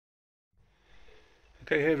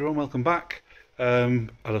Okay, hey everyone, welcome back. Had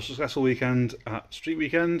a successful weekend at Street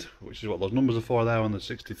Weekend, which is what those numbers are for there on the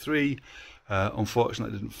 63.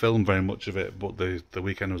 Unfortunately, I didn't film very much of it, but the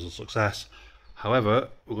weekend was a success. However,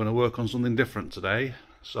 we're going to work on something different today.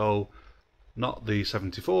 So, not the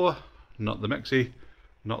 74, not the Mexi,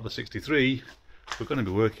 not the 63. We're going to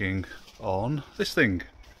be working on this thing.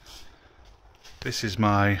 This is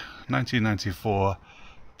my 1994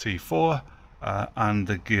 T4. And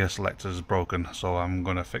the gear selector is broken, so I'm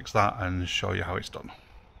going to fix that and show you how it's done.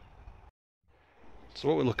 So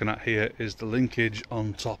what we're looking at here is the linkage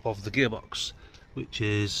on top of the gearbox, which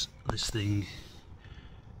is this thing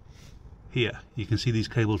here. You can see these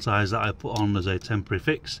cable ties that I put on as a temporary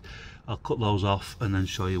fix. I'll cut those off and then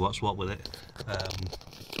show you what's what with it.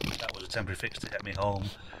 That was a temporary fix to get me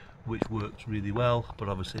home, which works really well, but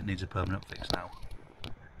obviously it needs a permanent fix now.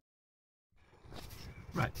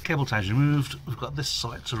 Right, cable ties removed. We've got this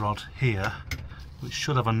selector rod here, which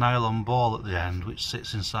should have a nylon ball at the end, which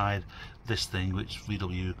sits inside this thing, which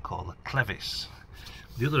VW call a clevis.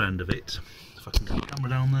 The other end of it, if I can get the camera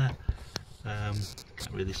down there,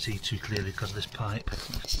 can't really see too clearly because of this pipe.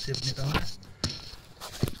 Let's see if I can get down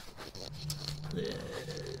there.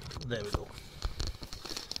 There we go.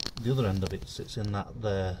 The other end of it sits in that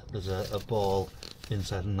there. There's a ball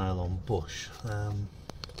inside a nylon bush.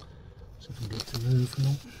 So if I can get it to move,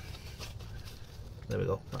 no. There we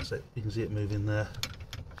go, that's it. You can see it moving there.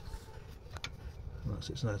 That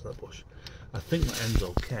sits nice, that bush. I think that end's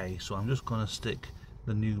okay, so I'm just going to stick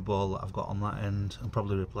the new ball that I've got on that end and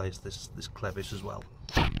probably replace this clevis as well.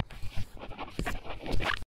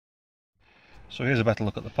 So here's a better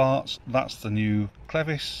look at the parts. That's the new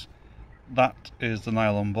clevis. That is the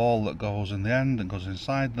nylon ball that goes in the end and goes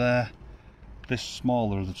inside there. This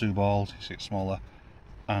smaller of the two balls, you see it's smaller,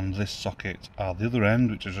 and this socket are the other end,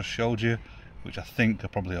 which I just showed you, which I think are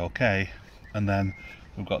probably okay. And then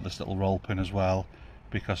we've got this little roll pin as well,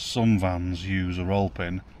 because some vans use a roll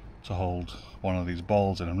pin to hold one of these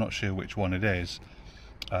balls in. I'm not sure which one it is,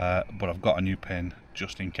 but I've got a new pin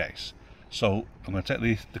just in case. So I'm going to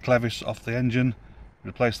take the clevis off the engine,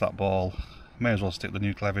 replace that ball, may as well stick the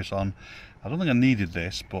new clevis on. I don't think I needed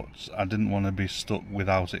this, but I didn't want to be stuck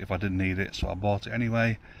without it if I didn't need it, so I bought it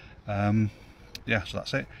anyway. Yeah, so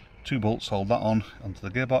that's it. 2 bolts hold that on onto the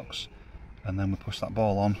gearbox, and then we push that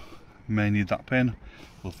ball on. May need that pin,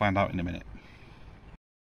 we'll find out in a minute.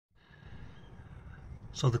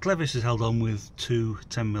 So the clevis is held on with 2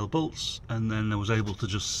 10mm bolts, and then I was able to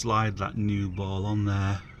just slide that new ball on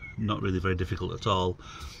there. Not really very difficult at all.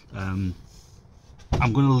 I'm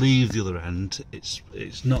going to leave the other end.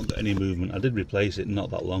 It's not got any movement. I did replace it not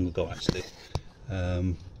that long ago actually,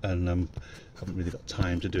 and haven't really got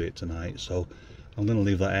time to do it tonight, so I'm going to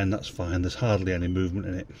leave that end. That's fine, there's hardly any movement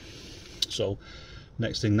in it. So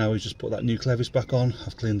next thing now is just put that new clevis back on.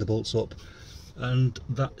 I've cleaned the bolts up, and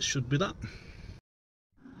that should be that.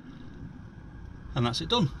 And that's it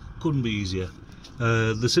done. Couldn't be easier.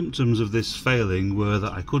 The symptoms of this failing were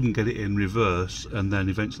that I couldn't get it in reverse, and then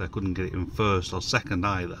eventually I couldn't get it in first or second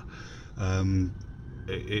either.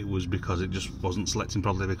 It was because it just wasn't selecting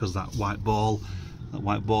properly, because that white ball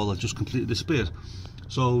had just completely disappeared.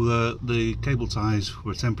 So the cable ties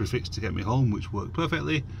were a temporary fix to get me home, which worked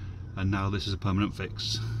perfectly, and now this is a permanent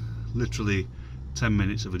fix. Literally 10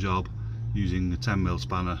 minutes of a job using a 10mm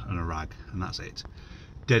spanner and a rag, and that's it.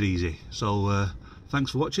 Dead easy. So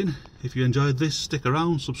thanks for watching. If you enjoyed this, stick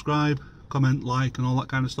around, subscribe, comment, like and all that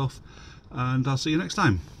kind of stuff, and I'll see you next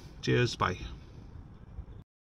time. Cheers, bye.